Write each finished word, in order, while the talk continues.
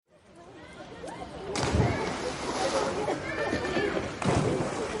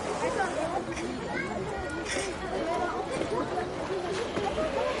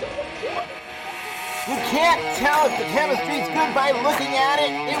can't tell if the chemistry's good by looking at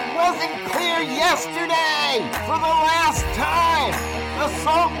it. It wasn't clear yesterday. For the last time, the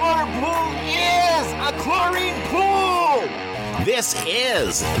saltwater pool is a chlorine pool. This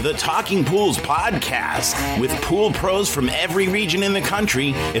is the Talking Pools podcast with pool pros from every region in the country.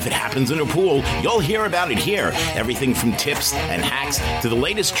 If it happens in a pool, you'll hear about it here. Everything from tips and hacks to the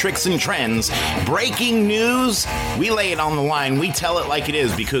latest tricks and trends. Breaking news, we lay it on the line. We tell it like it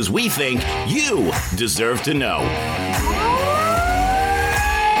is because we think you deserve to know.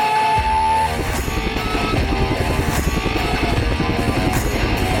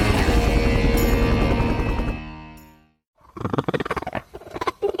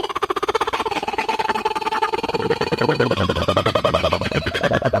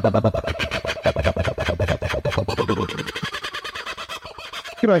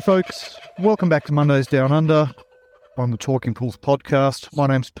 G'day folks, welcome back to Mondays Down Under on the Talking Pools podcast. My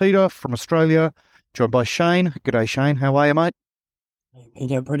name's Peter from Australia, joined by Shane. G'day Shane, how are you mate?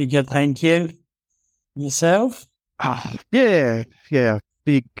 Peter, pretty good, thank you. Yourself? Yeah,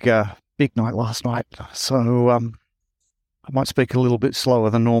 big night last night, so I might speak a little bit slower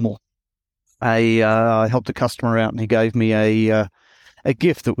than normal. I helped a customer out and he gave me a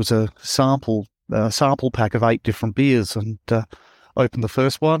gift that was a sample pack of 8 different beers, and opened the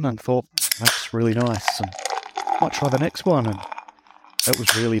first one and thought, that's really nice, and might try the next one, and that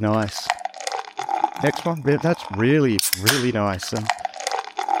was really nice. Next one, that's really, really nice, and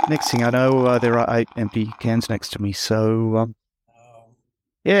next thing I know, there are 8 empty cans next to me, so,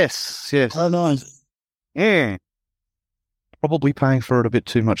 yes. Oh, nice. Yeah. Probably paying for it a bit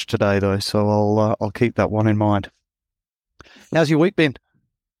too much today, though, so I'll keep that one in mind. How's your week been?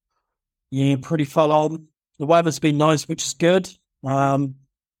 Yeah, pretty full on. The weather's been nice, which is good.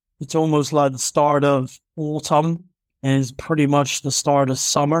 It's almost like the start of autumn is pretty much the start of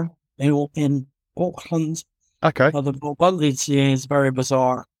summer in Auckland. Okay. At the moment, it's very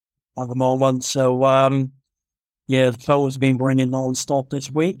bizarre at the moment. So, the flow's been raining non-stop this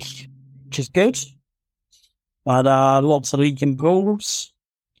week, which is good. But lots of leaking pools.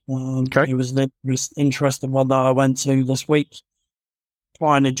 Okay. It was an interesting one that I went to this week.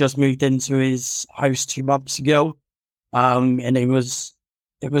 Brian had just moved into his house 2 months ago. And it was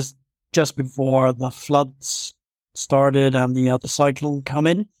just before the floods started and the cyclone come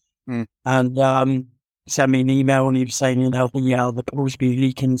in. And he sent me an email and he was saying, the pool's been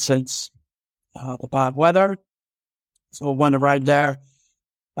leaking since the bad weather. So I went around there.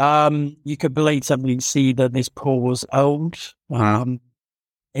 You could blatantly see that this pool was old.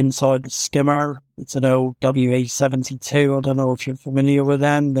 Inside the skimmer, it's an old WA-72. I don't know if you're familiar with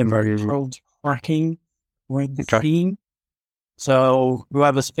them. They're very prone to cracking or in the steam. So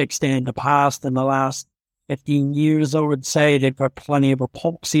whoever's fixed it in the past, in the last 15 years, I would say, they've got plenty of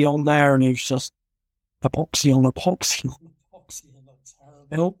epoxy on there, and it's just epoxy on epoxy on epoxy. And that's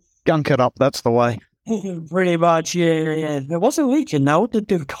terrible. Gunk it up, that's the way. Pretty much, yeah. It wasn't leaking, though. It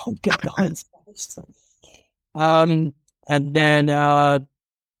did get and then I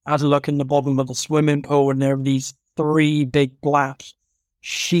had a look in the bottom of the swimming pool, and there were these 3 big black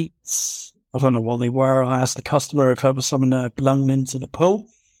sheets. I don't know what they were. I asked the customer if it was something that belonged into the pool.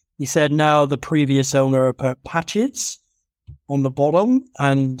 He said, no, the previous owner put patches on the bottom,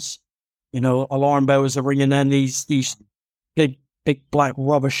 and, alarm bells are ringing, and these big black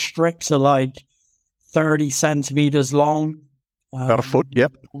rubber strips are like 30 centimeters long. About a foot,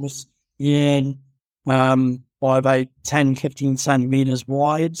 yep. Yeah, by about 10, 15 centimeters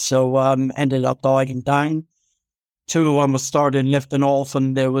wide. So ended up diving down. 2 of them started lifting off,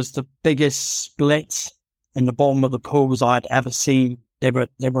 and there was the biggest split in the bottom of the pools I'd ever seen. They were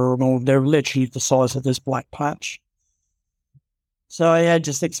literally the size of this black patch. So I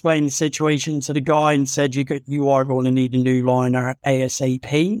just explained the situation to the guy and said, you are going to need a new liner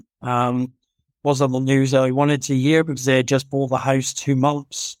ASAP. Wasn't the news that I wanted to hear because they had just bought the house 2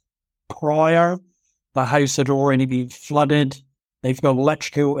 months prior. The house had already been flooded. They've got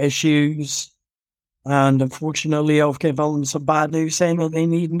electrical issues. And unfortunately, I've given them some bad news saying that they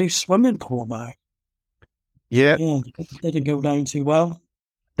need a new swimming pool now. Yeah. They didn't go down too well.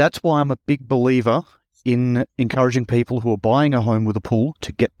 That's why I'm a big believer in encouraging people who are buying a home with a pool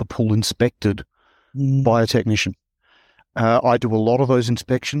to get the pool inspected by a technician. I do a lot of those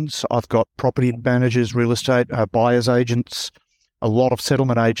inspections. I've got property managers, real estate, buyer's agents, a lot of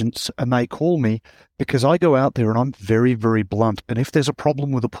settlement agents, and they call me because I go out there and I'm very, very blunt. And if there's a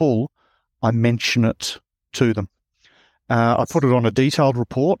problem with a pool, I mention it to them. I put it on a detailed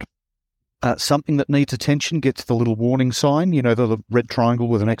report. Something that needs attention gets the little warning sign, the red triangle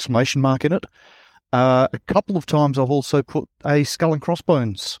with an exclamation mark in it. A couple of times I've also put a skull and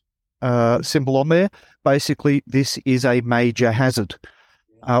crossbones symbol on there. Basically, this is a major hazard.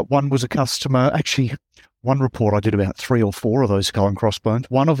 One was a customer, actually, one report I did about 3 or 4 of those skull and crossbones.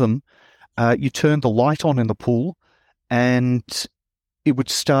 One of them, you turned the light on in the pool and it would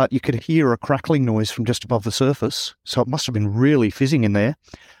start, you could hear a crackling noise from just above the surface. So it must have been really fizzing in there.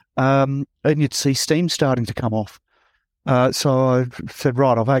 And you'd see steam starting to come off. So I said,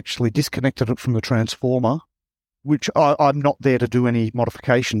 right, I've actually disconnected it from the transformer, which I'm not there to do any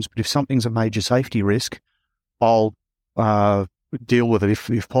modifications, but if something's a major safety risk, I'll deal with it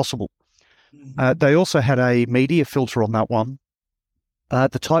if possible. They also had a media filter on that one,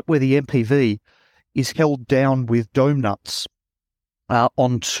 the type where the MPV is held down with dome nuts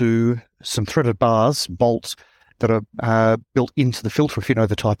onto some threaded bars, bolts that are built into the filter, if you know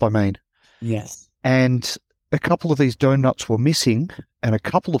the type I mean. Yes. And a couple of these dome nuts were missing, and a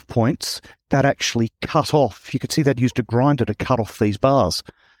couple of points that actually cut off. You could see they'd used a grinder to cut off these bars.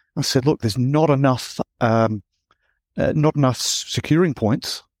 I said, look, there's not enough securing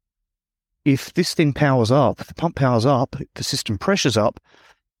points. If this thing powers up, if the pump powers up, if the system pressures up,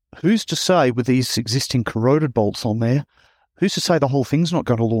 who's to say with these existing corroded bolts on there, who's to say the whole thing's not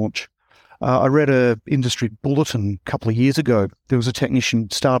going to launch? I read a industry bulletin a couple of years ago. There was a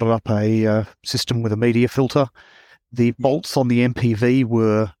technician started up a system with a media filter. The bolts on the MPV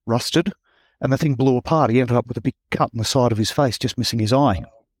were rusted, and the thing blew apart. He ended up with a big cut in the side of his face, just missing his eye.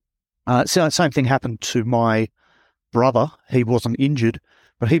 So the same thing happened to my brother. He wasn't injured,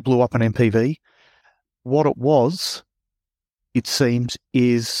 but he blew up an MPV. What it was, it seems,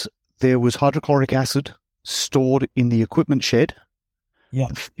 is there was hydrochloric acid stored in the equipment shed. Yeah.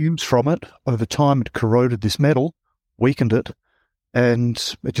 The fumes from it, over time, had corroded this metal, weakened it, and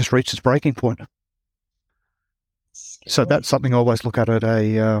it just reached its breaking point. So that's something I always look at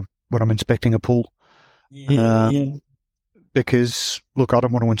when I'm inspecting a pool. Because, look, I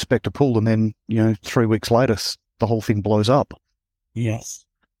don't want to inspect a pool and then, 3 weeks later, the whole thing blows up. Yes.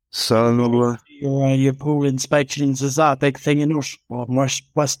 So your pool inspections, is that a big thing in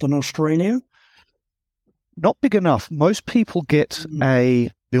Western Australia? Not big enough. Most people get a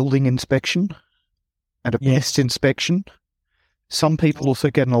building inspection and a pest inspection. Some people also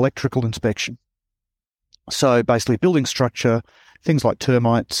get an electrical inspection. So basically building structure, things like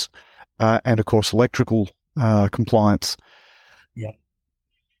termites, and of course electrical compliance. Yeah.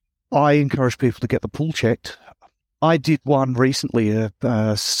 I encourage people to get the pool checked. I did one recently,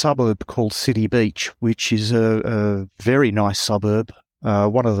 a suburb called City Beach, which is a very nice suburb,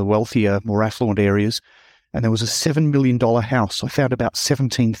 one of the wealthier, more affluent areas. And there was a $7 million house. I found about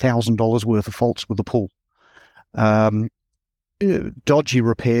 $17,000 worth of faults with the pool. Dodgy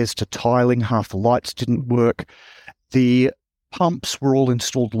repairs to tiling, half the lights didn't work. The pumps were all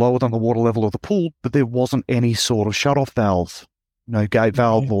installed lower than the water level of the pool, but there wasn't any sort of shut-off valve, no gate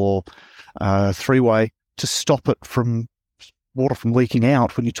valve or three-way to stop it from water from leaking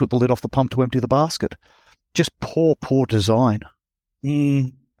out when you took the lid off the pump to empty the basket. Just poor design.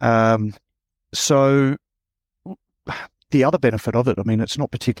 So the other benefit of it, I mean, it's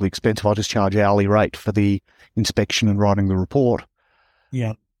not particularly expensive. I just charge hourly rate for the inspection and writing the report.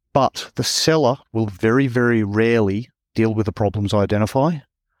 Yeah. But the seller will very, very rarely deal with the problems I identify.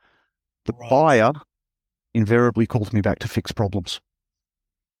 The buyer invariably calls me back to fix problems.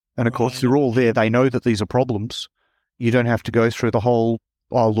 And of course, they're all there. They know that these are problems. You don't have to go through the whole,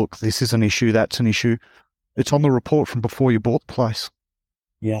 oh, look, this is an issue, that's an issue. It's on the report from before you bought the place.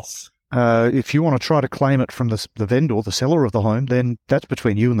 Yes. If you want to try to claim it from the vendor, the seller of the home, then that's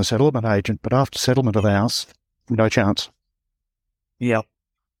between you and the settlement agent. But after settlement of the house, no chance. Yeah.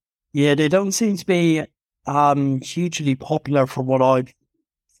 Yeah, they don't seem to be hugely popular from what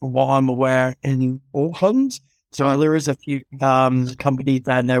I'm aware in Auckland. So there is a few companies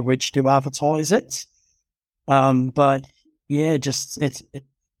down there which do advertise it. But yeah,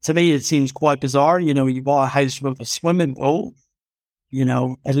 to me it seems quite bizarre. You buy a house with a swimming pool.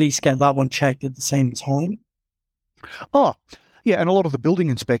 At least get that one checked at the same time. Oh, yeah, and a lot of the building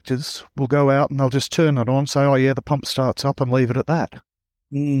inspectors will go out and they'll just turn it on, say, oh, yeah, the pump starts up, and leave it at that.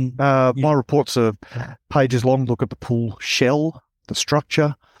 My reports are pages long, look at the pool shell, the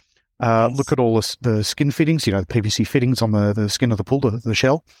structure, look at all the skin fittings, the PVC fittings on the skin of the pool, the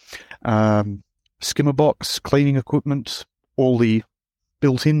shell, skimmer box, cleaning equipment, all the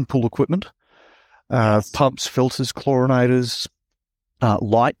built-in pool equipment, pumps, filters, chlorinators,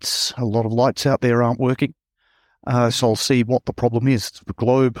 lights. A lot of lights out there aren't working. So I'll see what the problem is. The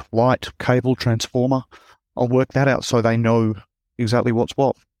globe, light, cable, transformer. I'll work that out so they know exactly what's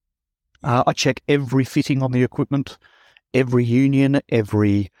what. I check every fitting on the equipment, every union,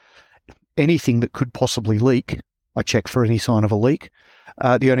 anything that could possibly leak. I check for any sign of a leak.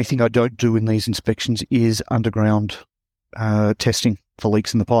 The only thing I don't do in these inspections is underground testing for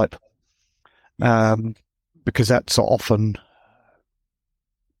leaks in the pipe, because that's often,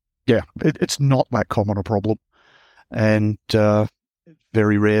 it's not that common a problem, and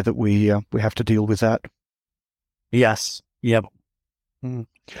very rare that we have to deal with that. Yes. Yep.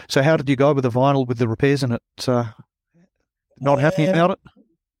 So how did you go with the vinyl with the repairs in it? Not happy about it?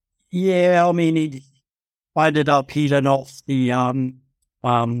 Yeah, I mean, I ended up peeling off the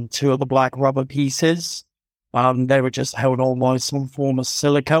two of the black rubber pieces. They were just held on by some form of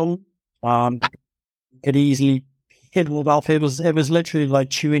silicone. Could easily peel it off. It was literally like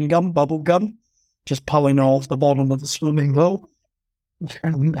chewing gum, bubble gum, just pulling off the bottom of the swimming pool.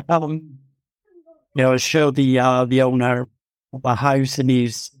 I showed the owner of the house, and he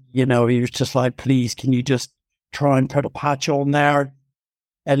was just like, please, can you just try and put a patch on there?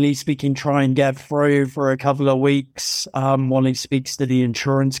 At least we can try and get through for a couple of weeks while he speaks to the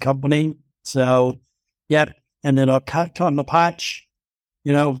insurance company. So, ended up cutting the patch,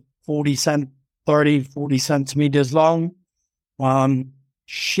 40 centimeters long.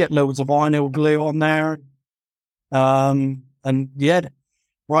 Shitloads of vinyl glue on there.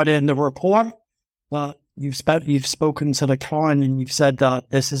 Right in the report, you've spoken to the client and you've said that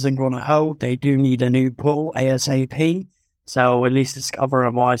this isn't going to hold. They do need a new pool ASAP. So at least it's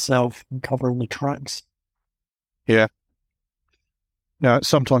covering myself and covering the tracks. Yeah. Now,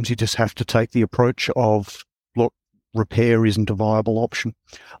 sometimes you just have to take the approach of, look, repair isn't a viable option.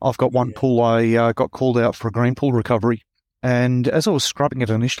 I've got one pool I got called out for a green pool recovery. And as I was scrubbing it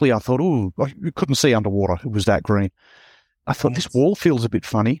initially, I thought, you couldn't see underwater. It was that green. I thought, this wall feels a bit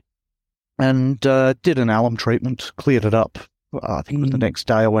funny. And did an alum treatment, cleared it up. I think it was the next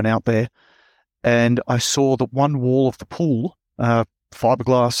day I went out there. And I saw that one wall of the pool,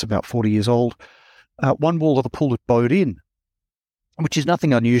 fiberglass, about 40 years old, one wall of the pool had bowed in, which is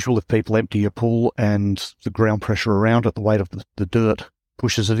nothing unusual if people empty a pool and the ground pressure around it, the weight of the dirt,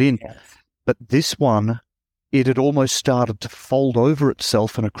 pushes it in. Yes. But this one, it had almost started to fold over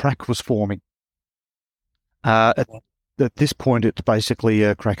itself and a crack was forming. At this point, it's basically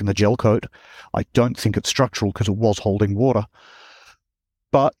a crack in the gel coat. I don't think it's structural because it was holding water.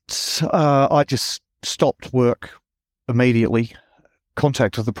 But I just stopped work immediately,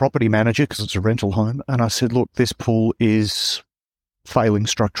 contacted the property manager because it's a rental home, and I said, look, this pool is failing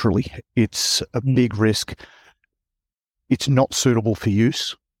structurally. It's a big risk. It's not suitable for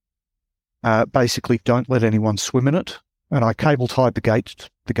use. Basically, don't let anyone swim in it. And I cable tied the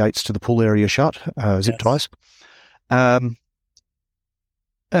gates to the pool area shut, zip ties. And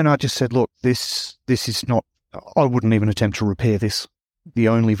I just said, look, this is not, I wouldn't even attempt to repair this. The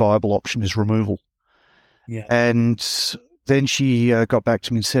only viable option is removal. Yeah. And then she got back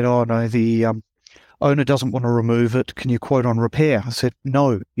to me and said, oh, no, the owner doesn't want to remove it. Can you quote on repair? I said,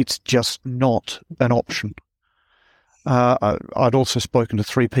 no, it's just not an option. I'd also spoken to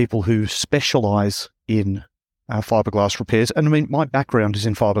 3 people who specialise in fiberglass repairs. And I mean, my background is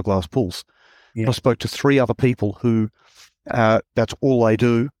in fiberglass pools. Yeah. I spoke to 3 other people who that's all they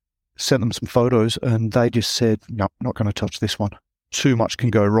do, sent them some photos, and they just said, no, not going to touch this one. Too much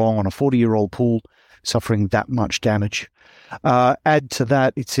can go wrong on a 40-year-old pool suffering that much damage. Add to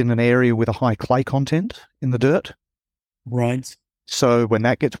that, it's in an area with a high clay content in the dirt. Right. So when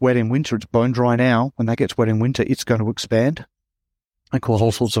that gets wet in winter, it's bone dry now. When that gets wet in winter, it's going to expand and cause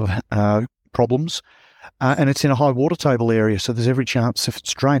all sorts of problems. And it's in a high water table area, so there's every chance if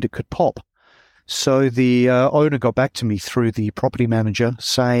it's drained, it could pop. So the owner got back to me through the property manager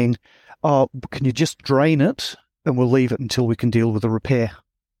saying, oh, can you just drain it and we'll leave it until we can deal with the repair?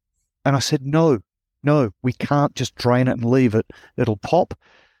 And I said, no, we can't just drain it and leave it. It'll pop.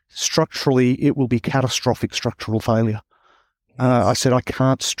 Structurally, it will be catastrophic structural failure. I said, I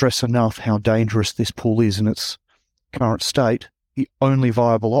can't stress enough how dangerous this pool is in its current state. The only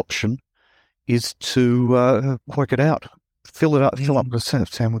viable option is to work it out. Fill up the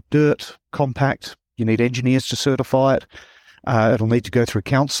sand with dirt, compact. You need engineers to certify it. It'll need to go through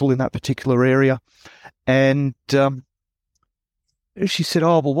council in that particular area. And she said,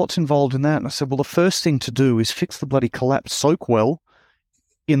 oh, well, what's involved in that? And I said, well, the first thing to do is fix the bloody collapsed soak well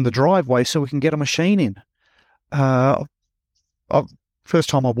in the driveway so we can get a machine in. First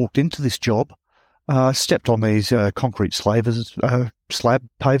time I walked into this job, I stepped on these concrete slab pavers, about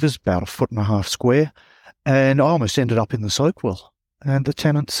 1.5 foot square, and I almost ended up in the soak well. And the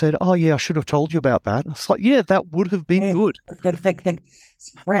tenant said, oh, yeah, I should have told you about that. It's like, yeah, that would have been good.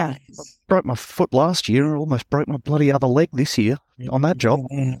 Broke my foot last year, almost broke my bloody other leg this year on that job.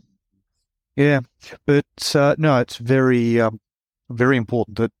 Yeah, but no, it's very, very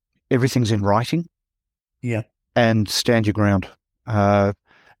important that everything's in writing. Yeah. and stand your ground.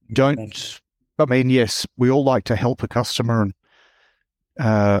 Don't. I mean, yes, we all like to help a customer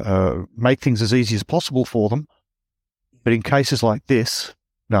and make things as easy as possible for them. But in cases like this,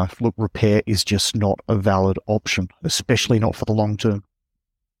 no, look, repair is just not a valid option, especially not for the long term.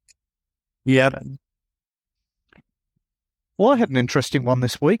 Yeah. Well, I had an interesting one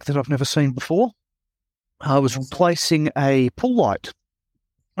this week that I've never seen before. I was replacing a pool light.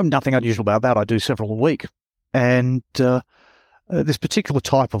 Nothing unusual about that. I do several a week. And this particular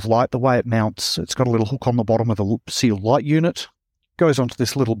type of light, the way it mounts, it's got a little hook on the bottom of the sealed light unit, goes onto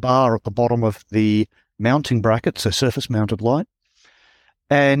this little bar at the bottom of the mounting bracket, so surface-mounted light,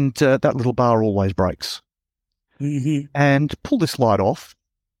 and that little bar always breaks. Mm-hmm. And pull this light off,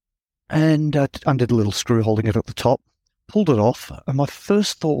 and undid a little screw holding it at the top, pulled it off, and my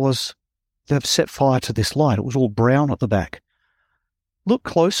first thought was, they've set fire to this light. It was all brown at the back. Look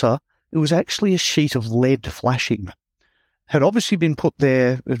closer, it was actually a sheet of lead flashing. Had obviously been put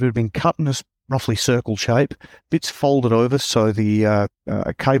there, it had been cut in a roughly circle shape, bits folded over so the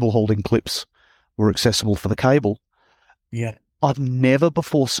cable holding clips were accessible for the cable. Yeah. I've never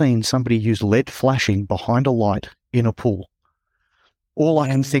before seen somebody use lead flashing behind a light in a pool. All I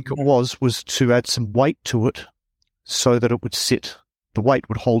can think it was to add some weight to it so that it would sit. The weight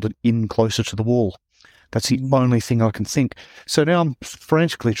would hold it in closer to the wall. That's the only thing I can think. So now I'm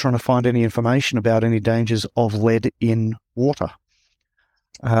frantically trying to find any information about any dangers of lead in water.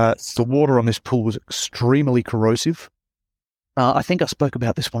 The water on this pool was extremely corrosive. I think I spoke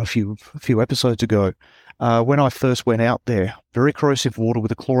about this one a few episodes ago. When I first went out there, very corrosive water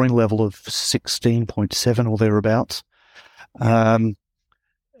with a chlorine level of 16.7 or thereabouts.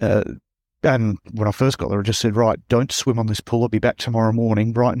 And when I first got there, I just said, right, don't swim on this pool. I'll be back tomorrow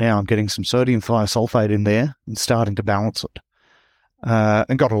morning. Right now, I'm getting some sodium thiosulfate in there and starting to balance it.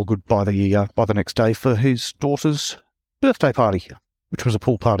 And got all good by the next day for his daughter's birthday party, which was a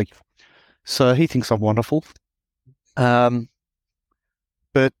pool party. So he thinks I'm wonderful.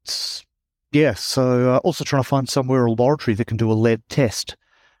 But yeah, so also trying to find somewhere a laboratory that can do a lead test.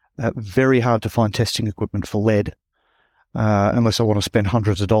 Very hard to find testing equipment for lead. Unless I want to spend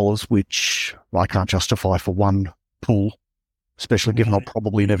hundreds of dollars, which I can't justify for one pool, especially given I'll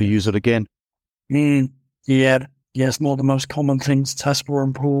probably never use it again. Yeah, it's not the most common thing to test for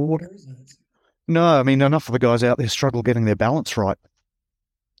in pool water. No, I mean, enough of the guys out there struggle getting their balance right.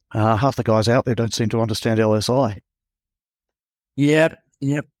 Half the guys out there don't seem to understand LSI. Yep.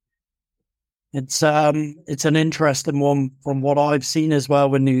 It's an interesting one from what I've seen as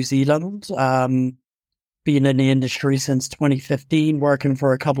well in New Zealand. Been in the industry since 2015, working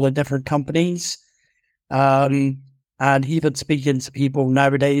for a couple of different companies. And even speaking to people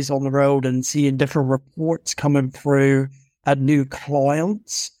nowadays on the road and seeing different reports coming through at new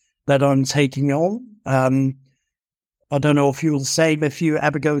clients that I'm taking on. I don't know if you're the same if you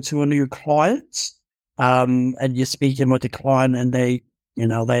ever go to a new client and you're speaking with the client and they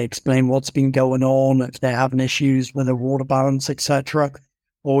explain what's been going on, if they're having issues with their water balance, etc.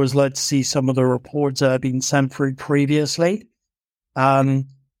 Always like to see some of the reports that have been sent through previously.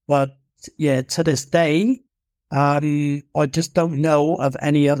 But yeah, to this day, I just don't know of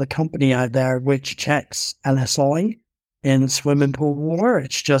any other company out there which checks LSI in swimming pool water.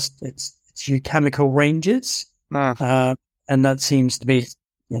 It's your chemical ranges. And that seems to be,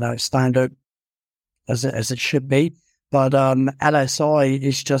 standard as it should be. But LSI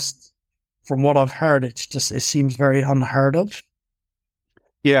is just, from what I've heard, it seems very unheard of.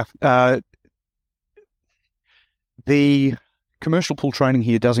 Yeah, the commercial pool training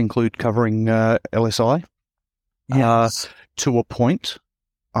here does include covering LSI. Yes. To a point.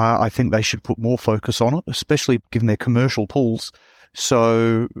 I think they should put more focus on it, especially given their commercial pools,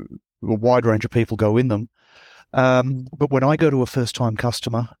 so a wide range of people go in them. But when I go to a first-time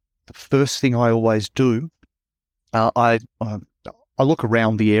customer, the first thing I always do, I look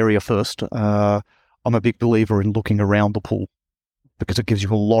around the area first. I'm a big believer in looking around the pool, because it gives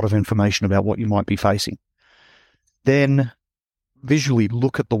you a lot of information about what you might be facing. Then visually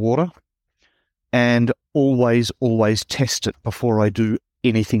look at the water and always test it before I do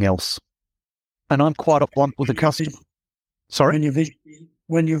anything else. And I'm quite upfront with the customer. Sorry?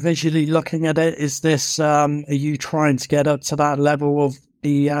 When you're visually looking at it, is this, are you trying to get up to that level of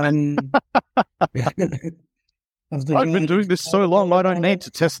the... I've been doing this so long, I don't need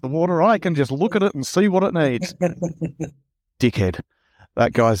to test the water. I can just look at it and see what it needs. Dickhead.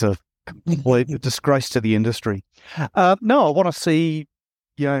 That guy's a complete disgrace to the industry. No, I want to see,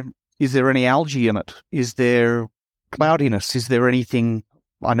 is there any algae in it? Is there cloudiness? Is there anything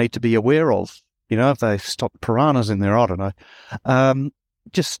I need to be aware of? If they've stopped piranhas in there, I don't know.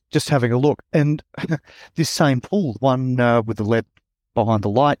 just having a look. And this same pool, one with the lead behind the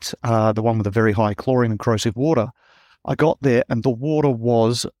light, the one with the very high chlorine and corrosive water, I got there and the water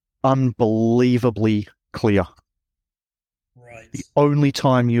was unbelievably clear. Right. The only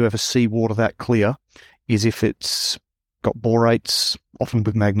time you ever see water that clear is if it's got borates, often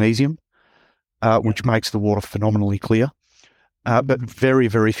with magnesium, which makes the water phenomenally clear. But very,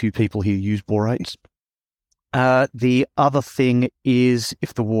 very few people here use borates. The other thing is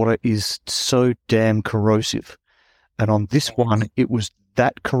if the water is so damn corrosive. And on this one, it was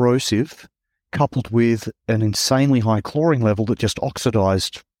that corrosive coupled with an insanely high chlorine level that just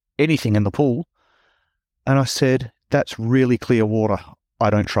oxidized anything in the pool. And I said, that's really clear water. I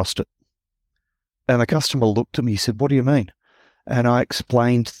don't trust it. And the customer looked at me and said, what do you mean? And I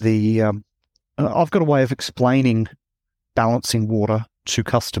explained I've got a way of explaining balancing water to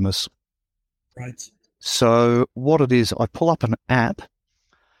customers. Right. So what it is, I pull up an app,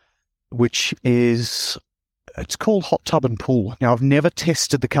 which is, it's called Hot Tub and Pool. Now, I've never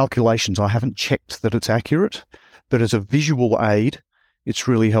tested the calculations. I haven't checked that it's accurate, but as a visual aid, it's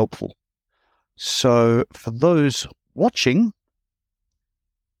really helpful. So for those watching,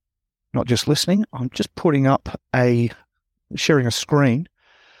 not just listening, I'm just putting up sharing a screen.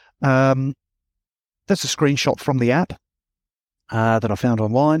 That's a screenshot from the app that I found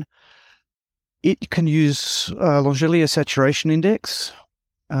online. It can use Langelier Saturation Index.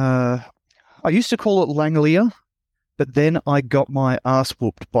 I used to call it Langelier, but then I got my ass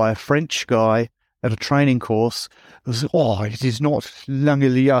whooped by a French guy at a training course. It is not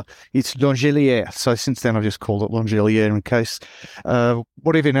Langelier, it's Langelier. So since then I've just called it Langelier in case,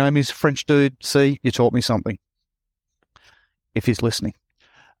 whatever your name is, French dude, see, you taught me something. If he's listening.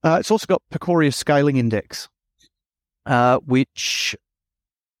 It's also got Picorius Scaling Index, which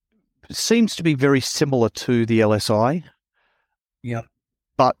seems to be very similar to the LSI. Yep.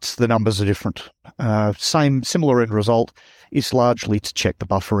 But the numbers are different. Similar end result. It's largely to check the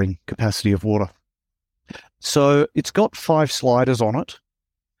buffering capacity of water. So it's got 5 sliders on it.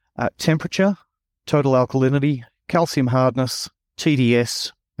 Temperature, total alkalinity, calcium hardness,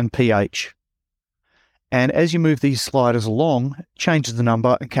 TDS, and pH. And as you move these sliders along, it changes the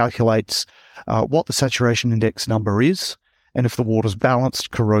number and calculates what the saturation index number is, and if the water's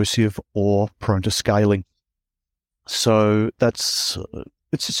balanced, corrosive, or prone to scaling. So it's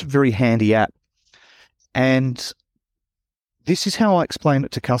just a very handy app. And this is how I explain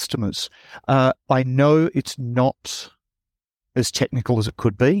it to customers. I know it's not as technical as it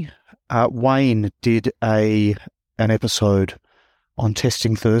could be. Wayne did an episode on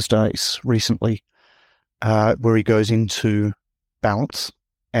Testing Thursdays recently, where he goes into balance,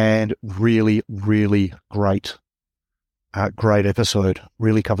 and really, really great episode.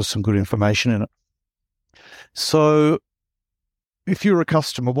 Really covers some good information in it. So if you're a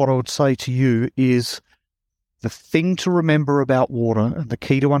customer, what I would say to you is the thing to remember about water and the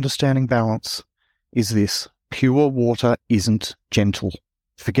key to understanding balance is this: pure water isn't gentle.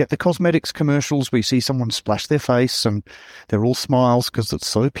 Forget the cosmetics commercials where you see someone splash their face and they're all smiles because it's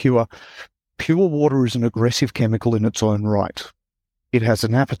so pure. Pure water is an aggressive chemical in its own right. It has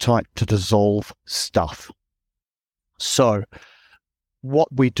an appetite to dissolve stuff. So what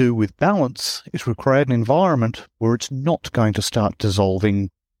we do with balance is we create an environment where it's not going to start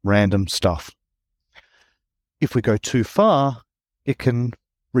dissolving random stuff. If we go too far, it can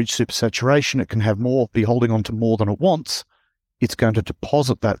reach supersaturation. It can have more, be holding on to more than it wants. It's going to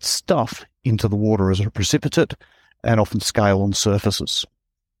deposit that stuff into the water as a precipitate and often scale on surfaces.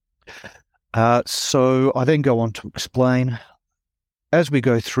 So I then go on to explain, as we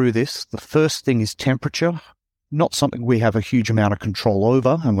go through this, the first thing is temperature, not something we have a huge amount of control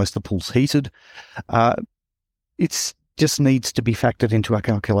over unless the pool's heated. It just needs to be factored into our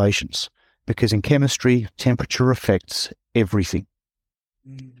calculations because in chemistry, temperature affects everything.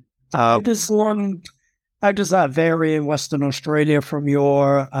 How does that vary in Western Australia from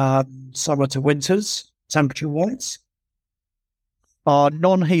your summer to winters, temperature-wise?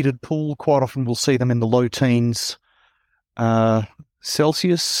 Non-heated pool, quite often we'll see them in the low teens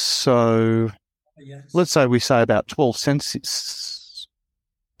Celsius. So let's say we say about 12 Celsius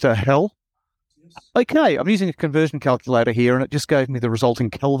to hell. Okay, I'm using a conversion calculator here, and it just gave me the result in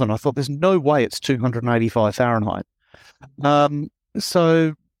Kelvin. I thought there's no way it's 285 Fahrenheit.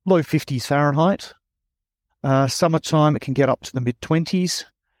 So low 50s Fahrenheit. Summertime, it can get up to the mid-20s.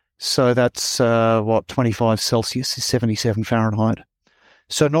 So that's, 25 Celsius is 77 Fahrenheit.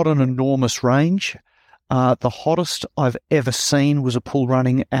 So not an enormous range. The hottest I've ever seen was a pool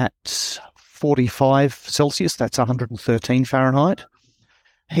running at 45 Celsius. That's 113 Fahrenheit.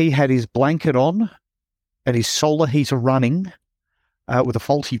 He had his blanket on and his solar heater running with a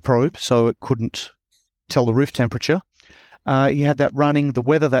faulty probe, so it couldn't tell the roof temperature. He had that running. The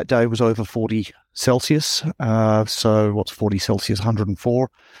weather that day was over 40 Celsius. So what's 40 Celsius? 104.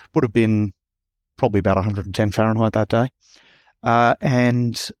 Would have been probably about 110 Fahrenheit that day.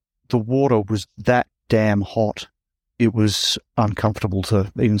 And the water was that damn hot. It was uncomfortable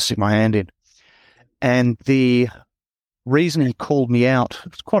to even stick my hand in. And the reason he called me out,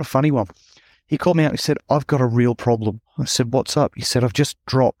 it was quite a funny one. He called me out and he said, "I've got a real problem." I said, "What's up?" He said, "I've just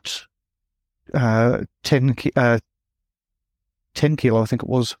dropped 10 kilo, I think it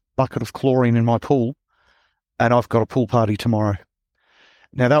was, bucket of chlorine in my pool, and I've got a pool party tomorrow."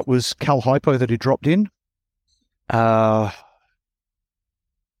 Now, that was Cal Hypo that he dropped in. 10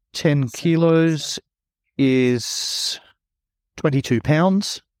 kilos is 22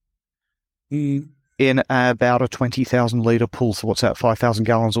 pounds in about a 20,000 litre pool. So what's that, 5,000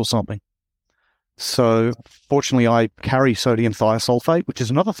 gallons or something? So fortunately, I carry sodium thiosulfate, which is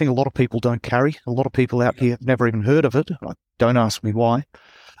another thing a lot of people don't carry. A lot of people out here have never even heard of it. Don't ask me why.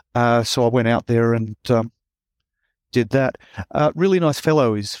 So I went out there and did that. Really nice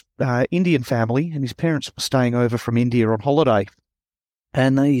fellow. He's Indian family, and his parents were staying over from India on holiday.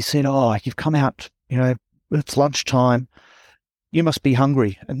 And he said, "Oh, you've come out, it's lunchtime. You must be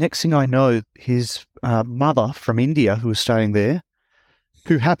hungry." And next thing I know, his mother from India, who was staying there,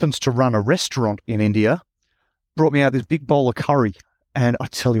 who happens to run a restaurant in India, brought me out this big bowl of curry. And I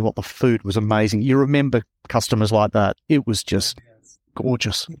tell you what, the food was amazing. You remember customers like that. It was just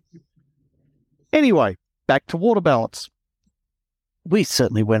gorgeous. Anyway, back to water balance. We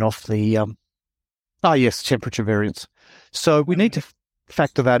certainly went off the, temperature variance. So we need to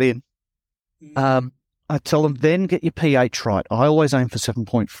factor that in. I tell them, then get your pH right. I always aim for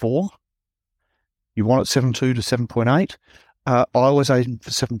 7.4. You want it 7.2 to 7.8. I always aim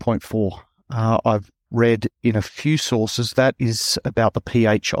for 7.4. I've read in a few sources that is about the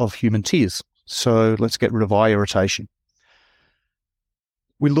pH of human tears. So let's get rid of eye irritation.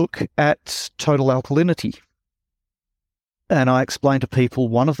 We look at total alkalinity. And I explain to people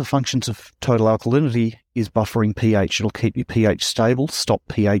one of the functions of total alkalinity is buffering pH. It'll keep your pH stable, stop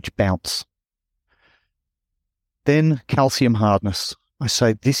pH bounce. Then calcium hardness. I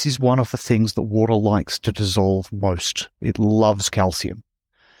say this is one of the things that water likes to dissolve most. It loves calcium.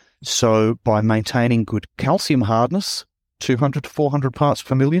 So by maintaining good calcium hardness, 200 to 400 parts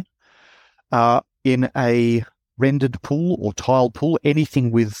per million, in a rendered pool or tiled pool,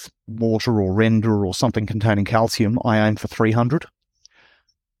 anything with mortar or render or something containing calcium, I aim for 300.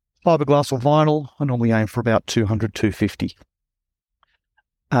 Fiberglass or vinyl, I normally aim for about 200, 250.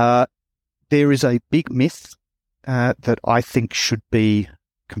 There is a big myth that I think should be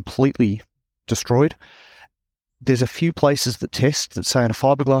completely destroyed. There's a few places that test that say in a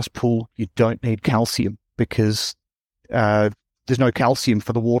fiberglass pool you don't need calcium because there's no calcium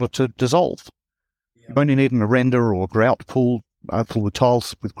for the water to dissolve. You only need in a render or grout pool, pool with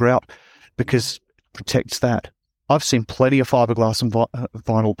tiles with grout, because it protects that. I've seen plenty of fiberglass and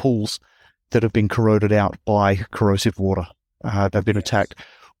vinyl pools that have been corroded out by corrosive water. They've been attacked.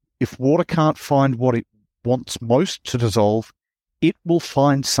 If water can't find what it wants most to dissolve, it will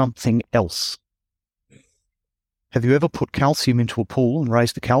find something else. Have you ever put calcium into a pool and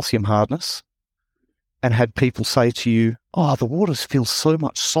raised the calcium hardness and had people say to you, "Oh, the water feels so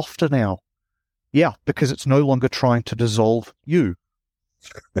much softer now"? Yeah, because it's no longer trying to dissolve you.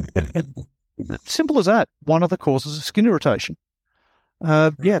 Simple as that. One of the causes of skin irritation.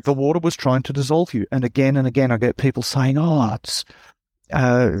 The water was trying to dissolve you. And again, I get people saying, "Oh,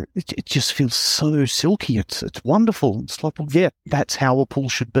 it just feels so silky. It's wonderful." It's like, well, yeah, that's how a pool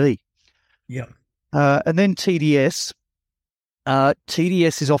should be. Yeah. And then TDS.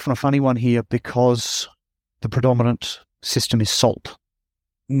 TDS is often a funny one here because the predominant system is salt.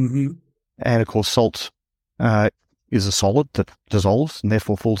 Mm-hmm. And, of course, salt is a solid that dissolves and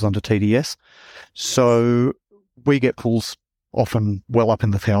therefore falls under TDS. So we get pools often well up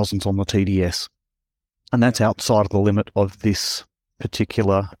in the thousands on the TDS. And that's outside of the limit of this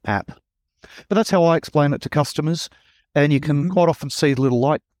particular app. But that's how I explain it to customers. And you can quite often see the little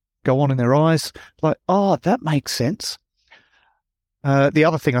light go on in their eyes, like, "Oh, that makes sense." The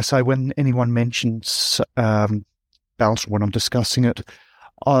other thing I say when anyone mentions balance, when I'm discussing it,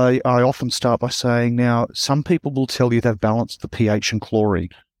 I often start by saying, now, some people will tell you they've balanced the pH and chlorine.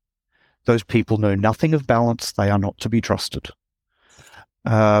 Those people know nothing of balance. They are not to be trusted.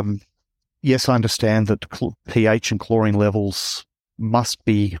 Yes, I understand that pH and chlorine levels must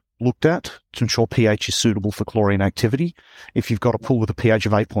be looked at to ensure pH is suitable for chlorine activity. If you've got a pool with a pH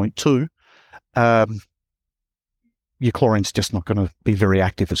of 8.2, your chlorine's just not going to be very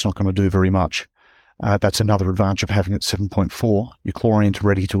active. It's not going to do very much. That's another advantage of having it 7.4. Your chlorine's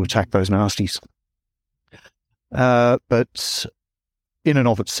ready to attack those nasties. But in and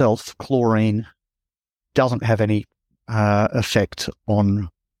of itself, chlorine doesn't have any any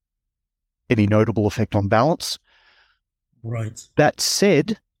notable effect on balance. Right. That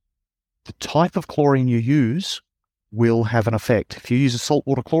said, the type of chlorine you use will have an effect. If you use a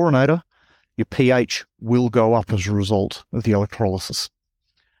saltwater chlorinator, your pH will go up as a result of the electrolysis.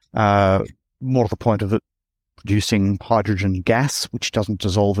 More to the point of it, producing hydrogen gas, which doesn't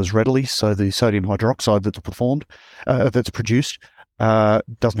dissolve as readily, so the sodium hydroxide that's produced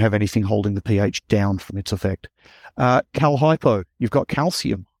doesn't have anything holding the pH down from its effect. Cal-hypo, you've got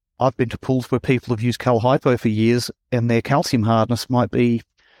calcium. I've been to pools where people have used cal-hypo for years, and their calcium hardness might be,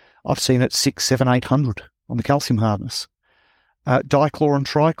 I've seen it 600, 700, 800 on the calcium hardness. Dichlor and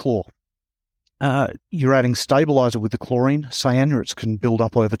trichlor. You're adding stabilizer with the chlorine. Cyanurics can build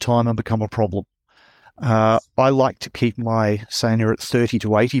up over time and become a problem. I like to keep my cyanuret 30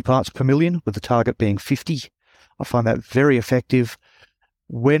 to 80 parts per million, with the target being 50. I find that very effective.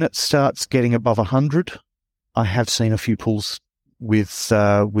 When it starts getting above 100, I have seen a few pools with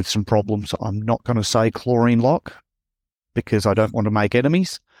some problems. I'm not going to say chlorine lock because I don't want to make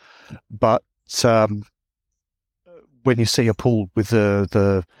enemies, but when you see a pool with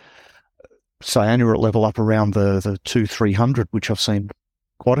the cyanuret level up around the 200-300, which I've seen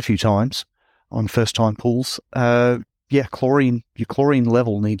quite a few times on first-time pools, your chlorine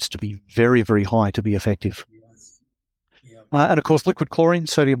level needs to be very, very high to be effective. Yes. Yeah. And of course, liquid chlorine,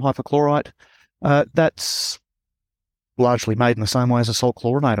 sodium hypochlorite, that's largely made in the same way as a salt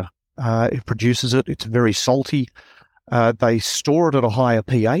chlorinator. It produces it. It's very salty. They store it at a higher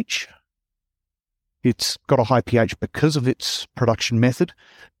pH. It's got a high pH because of its production method,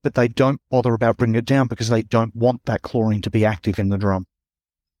 but they don't bother about bringing it down because they don't want that chlorine to be active in the drum.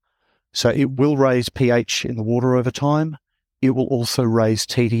 So it will raise pH in the water over time. It will also raise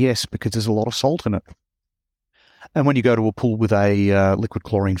TDS because there's a lot of salt in it. And when you go to a pool with a liquid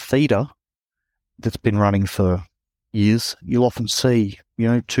chlorine feeder that's been running for years, you'll often see,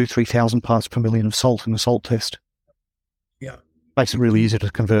 2,000-3,000 parts per million of salt in the salt test. Yeah. Makes it really easy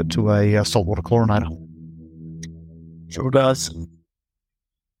to convert to a saltwater chlorinator. Sure does.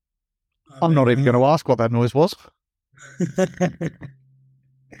 I'm not even going to ask what that noise was.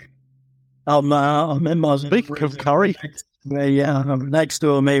 I'm in my Speaking of curry. I'm next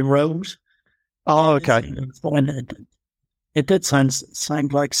to a main road. Oh, okay. It did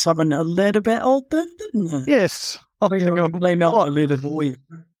sound like something a little bit old, didn't it? Yes. I think I'm going to blame it a little boy.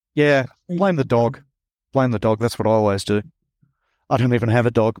 Yeah, blame the dog. Blame the dog. That's what I always do. I don't even have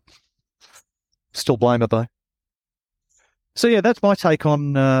a dog. Still blame it, though. So, yeah, that's my take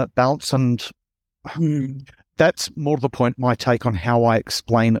on balance, and that's more to the point, my take on how I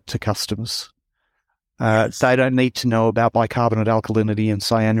explain it to customers. They don't need to know about bicarbonate alkalinity and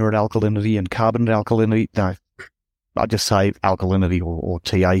cyanuret alkalinity and carbonate alkalinity. No, I just say alkalinity or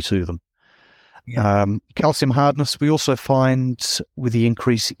TA to them. Yeah. Calcium hardness, we also find with the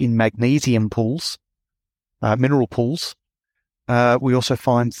increase in magnesium pools, mineral pools, we also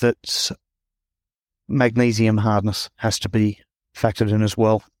find that magnesium hardness has to be factored in as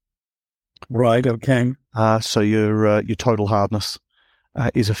well. Right, okay. So your total hardness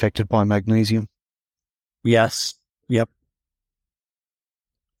is affected by magnesium. Yes, yep.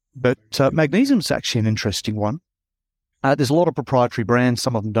 But magnesium is actually an interesting one. There's a lot of proprietary brands.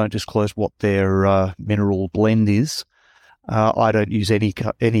 Some of them don't disclose what their mineral blend is. I don't use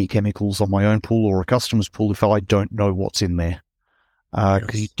any chemicals on my own pool or a customer's pool if I don't know what's in there.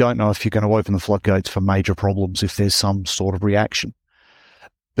 Because you don't know if you're going to open the floodgates for major problems if there's some sort of reaction.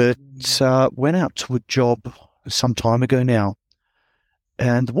 But went out to a job some time ago now,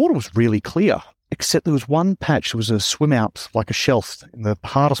 and the water was really clear, except there was one patch. There was a swim out, like a shelf, in the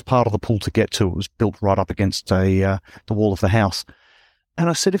hardest part of the pool to get to. It was built right up against the wall of the house. And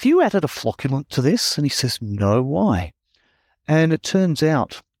I said, have you added a flocculant to this? And he says, no, why? And it turns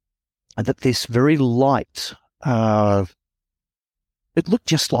out that this very light, it looked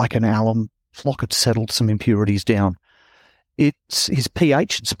just like an alum flock had settled some impurities down. His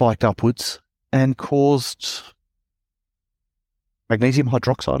pH had spiked upwards and caused magnesium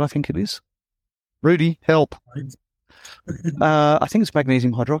hydroxide, I think it is. Rudy, help. I think it's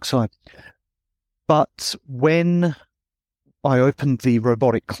magnesium hydroxide. But when I opened the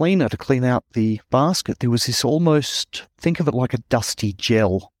robotic cleaner to clean out the basket, there was this almost, think of it like a dusty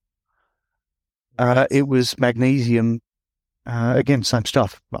gel. It was magnesium, again, same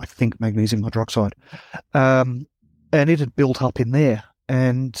stuff, I think magnesium hydroxide. And it had built up in there.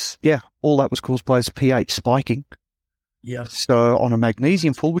 And, yeah, all that was caused by its pH spiking. Yeah. So on a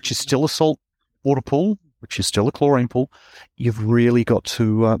magnesium pool, which is still a salt water pool, which is still a chlorine pool, you've really got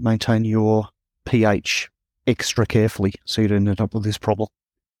to maintain your pH extra carefully so you don't end up with this problem.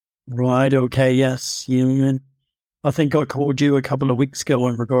 Right, okay, yes. I think I called you a couple of weeks ago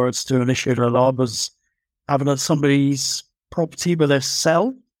in regards to an issue that I was having at somebody's property with a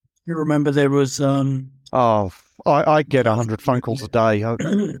cell. You remember there was... I get 100 phone calls a day.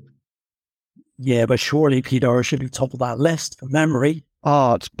 Yeah, but surely, Peter, I should be top of that list for memory.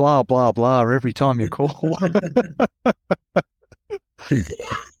 Oh, it's blah, blah, blah every time you call.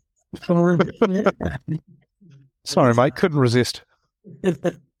 Sorry, mate, couldn't resist.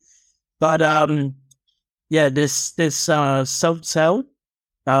 But, yeah, this salt cell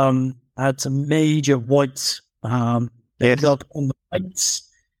had some major whites Yes. up on the plates.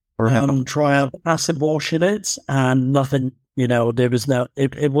 Try out acid wash in it, and nothing, there was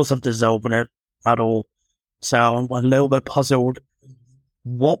it wasn't dissolving it at all. So I'm a little bit puzzled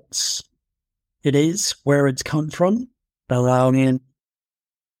what it is, where it's come from.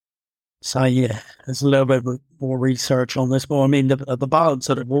 So yeah, there's a little bit more research on this. But I mean, the balance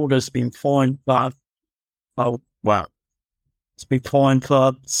of the water's been fine, but it's been fine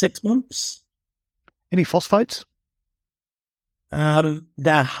for 6 months. Any phosphates?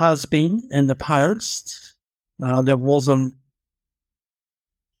 There has been in the past. There wasn't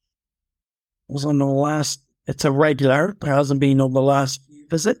on the last. It's a regular. There hasn't been on the last few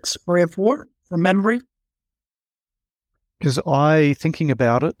visits, 3 or 4, from memory. Because thinking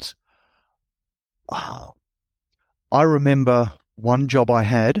about it, I remember one job I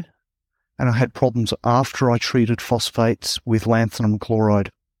had, and I had problems after I treated phosphates with lanthanum chloride.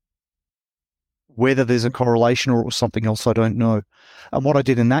 Whether there's a correlation or it was something else, I don't know. And what I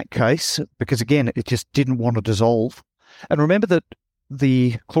did in that case, because again, it just didn't want to dissolve. And remember that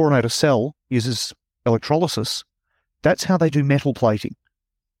the chlorinator cell uses electrolysis. That's how they do metal plating.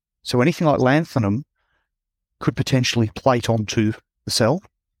 So anything like lanthanum could potentially plate onto the cell.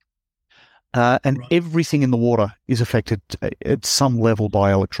 And everything in the water is affected at some level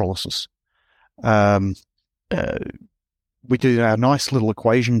by electrolysis. We do our nice little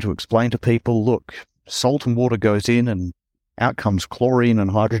equation to explain to people, look, salt and water goes in and out comes chlorine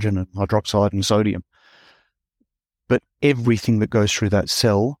and hydrogen and hydroxide and sodium. But everything that goes through that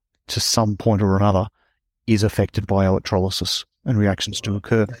cell to some point or another is affected by electrolysis, and reactions do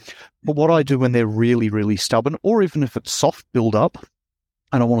occur. But what I do when they're really, really stubborn, or even if it's soft build-up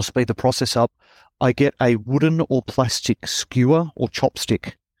and I want to speed the process up, I get a wooden or plastic skewer or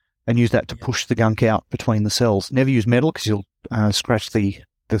chopstick and use that to push the gunk out between the cells. Never use metal because you'll scratch the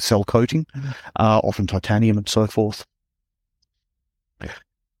cell coating, often titanium and so forth.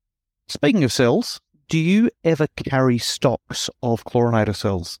 Speaking of cells, do you ever carry stocks of chlorinator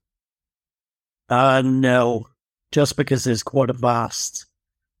cells? No, just because there's quite a vast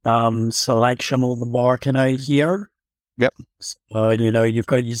selection on the market out here. Yep. You've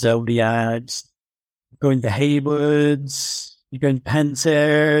got your Zodiacs, you've got the Haywoods, you've got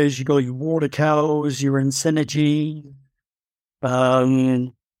Pensers, you've got your Watercows, your Insynergy.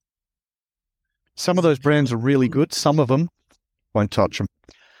 Some of those brands are really good. Some of them, won't touch them.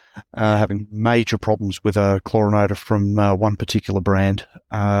 Having major problems with a chlorinator from one particular brand.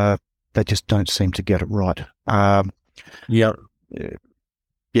 They just don't seem to get it right.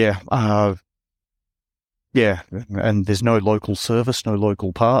 Yeah, and there's no local service, no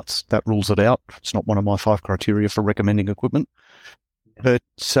local parts. That rules it out. It's not one of my 5 criteria for recommending equipment. But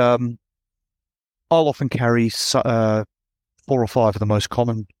I'll often carry 4 or 5 of the most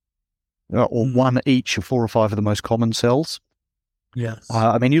common, or one each of 4 or 5 of the most common cells. Yes.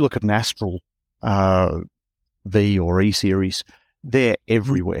 You look at an Astral V or E series, they're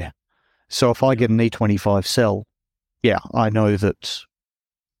everywhere. So if I get an E25 cell, I know that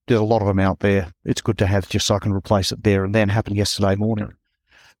there's a lot of them out there. It's good to have just so I can replace it there and then. Happened yesterday morning.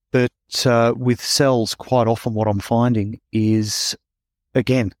 But with cells, quite often what I'm finding is,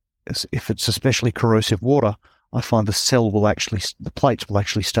 again, if it's especially corrosive water, I find the plates will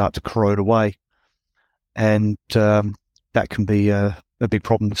actually start to corrode away. And that can be a big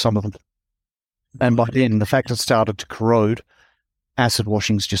problem with some of them. And by then, the fact it's started to corrode, acid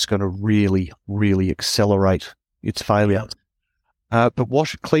washing is just going to really, really accelerate its failure. But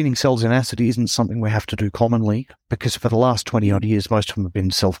cleaning cells in acid isn't something we have to do commonly, because for the last 20-odd years, most of them have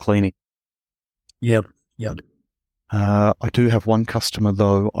been self-cleaning. Yep. I do have one customer,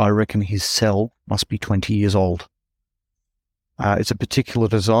 though. I reckon his cell must be 20 years old. It's a particular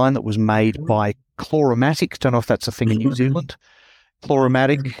design that was made by Chloromatic. Don't know if that's a thing in New Zealand.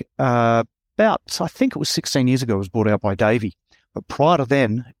 Chloromatic, I think it was 16 years ago, it was bought out by Davy. But prior to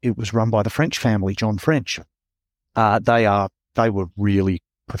then, it was run by the French family, John French. They were really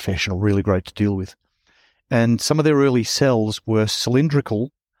professional, really great to deal with. And some of their early cells were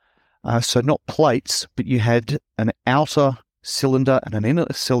cylindrical, so not plates, but you had an outer cylinder and an inner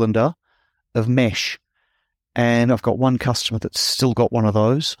cylinder of mesh. And I've got one customer that's still got one of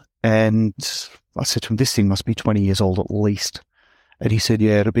those. And I said to him, this thing must be 20 years old at least. And he said,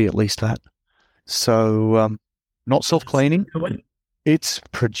 yeah, it'll be at least that. So not self-cleaning. It's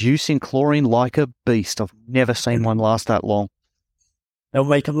producing chlorine like a beast. I've never seen one last that long. They'll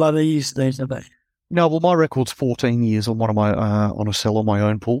make a lot of these days, don't they? No, well, my record's 14 years on one of my on a cell on my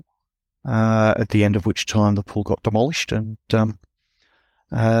own pool. At the end of which time the pool got demolished, and so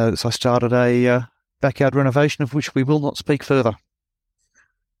I started a backyard renovation of which we will not speak further.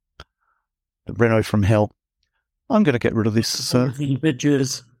 The reno from hell. I'm going to get rid of this.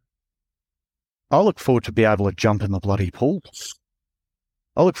 Pictures. I look forward to be able to jump in the bloody pool.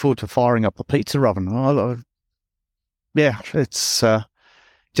 I look forward to firing up the pizza oven. Yeah, it's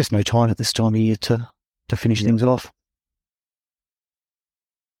just no time at this time of year to finish things off.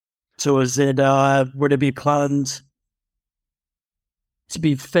 So is it, would it be planned to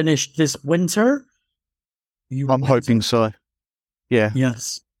be finished this winter? I'm hoping so. Yeah.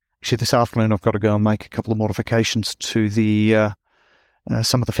 Yes. Actually, this afternoon I've got to go and make a couple of modifications to the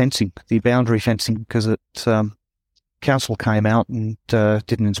some of the fencing, the boundary fencing, because council came out and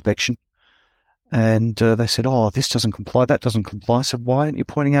did an inspection. And they said, oh, this doesn't comply, that doesn't comply. I said, why aren't you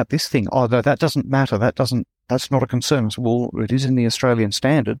pointing out this thing? Oh, no, that doesn't matter. That's not a concern. I said, well, it is in the Australian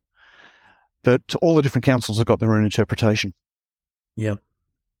standard. But all the different councils have got their own interpretation. Yeah.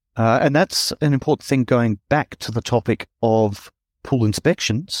 And that's an important thing going back to the topic of pool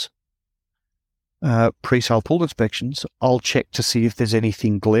inspections, pre-sale pool inspections. I'll check to see if there's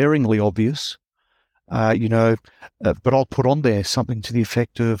anything glaringly obvious. But I'll put on there something to the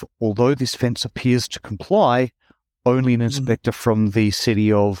effect of, although this fence appears to comply, only an inspector from the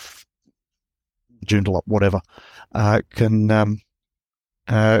city of Joondalup, whatever, can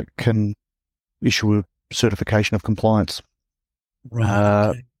issue a certification of compliance. Right.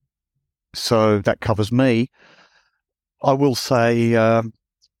 Okay. So that covers me. I will say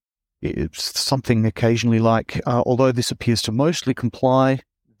it's something occasionally like, although this appears to mostly comply,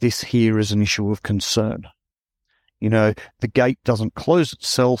 this here is an issue of concern. The gate doesn't close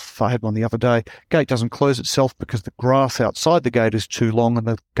itself. I had one the other day. Gate doesn't close itself because the grass outside the gate is too long and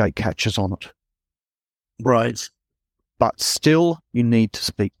the gate catches on it. Right. But still, you need to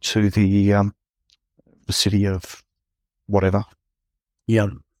speak to the city of whatever. Yeah.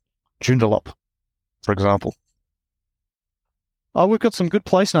 Joondalup, for example. Oh, we've got some good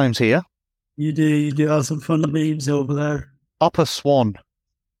place names here. You do have some fun names over there. Upper Swan.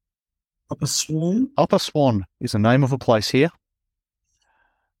 Upper Swan? Upper Swan is the name of a place here.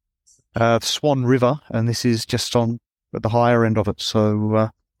 Swan River, and this is just at the higher end of it, so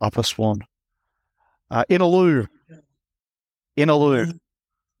Upper Swan. Innaloo. Innaloo.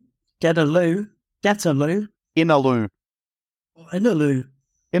 Getaloo. Getaloo. Innaloo. Innaloo.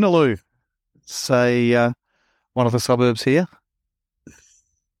 Innaloo. It's one of the suburbs here.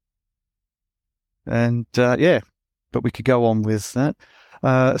 And, but we could go on with that.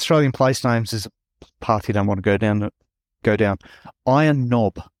 Australian place names is a path you don't want to go down. Iron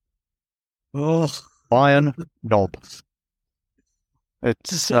Knob. Oh. Iron Knob.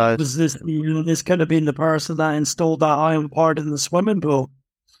 It's was this could have been the person that installed that iron part in the swimming pool.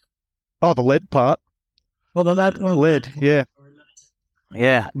 Oh, the lead part. Well, the lead, yeah.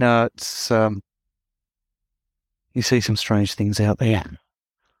 Yeah, no, it's you see some strange things out there.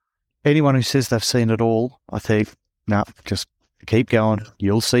 Anyone who says they've seen it all, I think, no, just keep going.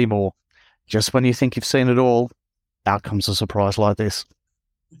 You'll see more. Just when you think you've seen it all, out comes a surprise like this.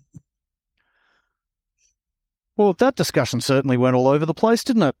 Well, that discussion certainly went all over the place,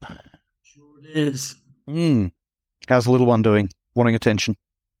 didn't it? Sure it is. How's the little one doing? Wanting attention?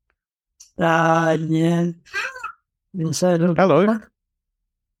 Yeah. Hello.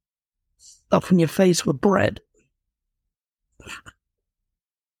 Stuffing your face with bread.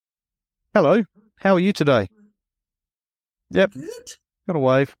 Hello. How are you today? Yep. Good. Got a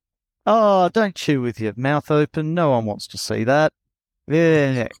wave. Oh, don't chew with your mouth open. No one wants to see that.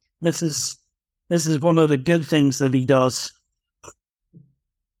 Yeah. This is one of the good things that he does.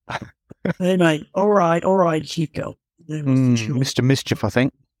 Hey, mate. All right, Chico. Mr. Mischief, I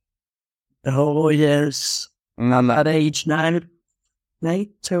think. Oh, yes. I'm that age now.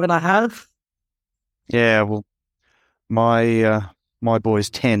 Mate, 2.5. Yeah, well, my boy's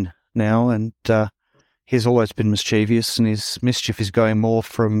 10 now, and he's always been mischievous, and his mischief is going more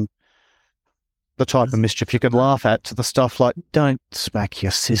from the type of mischief you can laugh at to the stuff like, don't smack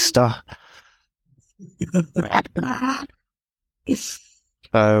your sister.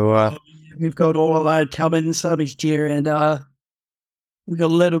 So we've got all of our coming this year, and we got a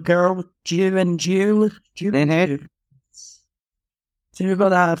little girl, June and June. Mm-hmm. So you're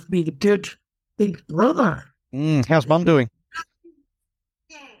going to have to be the good big brother. How's Mum doing?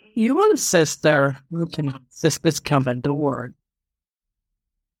 You want a sister? Sister's coming, don't worry.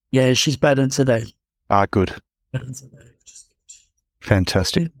 Yeah, she's better today. Ah, good. Better today.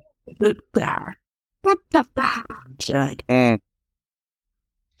 Fantastic.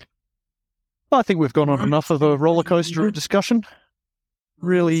 I think we've gone on enough of a roller coaster discussion.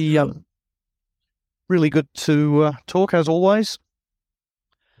 Really, really good to talk as always.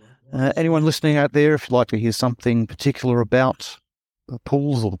 Anyone listening out there, if you'd like to hear something particular about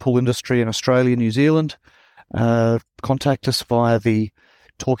pools or the pool industry in Australia, New Zealand, contact us via the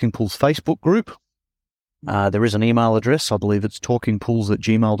Talking Pools Facebook group. There is an email address, I believe it's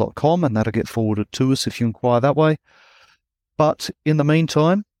talkingpools@gmail.com, and that'll get forwarded to us if you inquire that way. But in the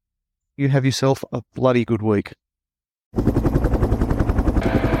meantime, you have yourself a bloody good week.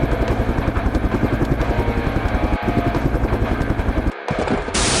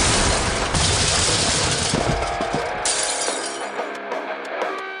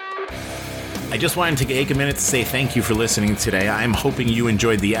 I just wanted to take a minute to say thank you for listening today. I'm hoping you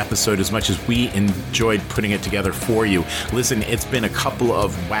enjoyed the episode as much as we enjoyed putting it together for you. Listen, it's been a couple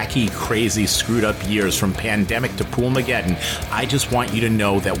of wacky, crazy, screwed up years from pandemic to Poolmageddon. I just want you to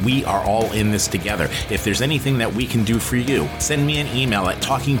know that we are all in this together. If there's anything that we can do for you, send me an email at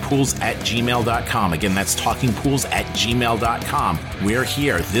talkingpools@gmail.com. Again, that's talkingpools@gmail.com. We're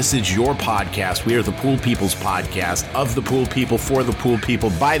here. This is your podcast. We are the Pool People's podcast, of the Pool People, for the Pool People,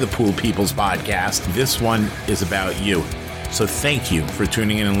 by the Pool People's podcast. This one is about you. So thank you for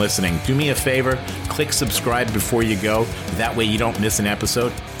tuning in and listening. Do me a favor, click subscribe before you go. That way you don't miss an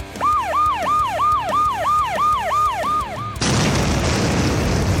episode.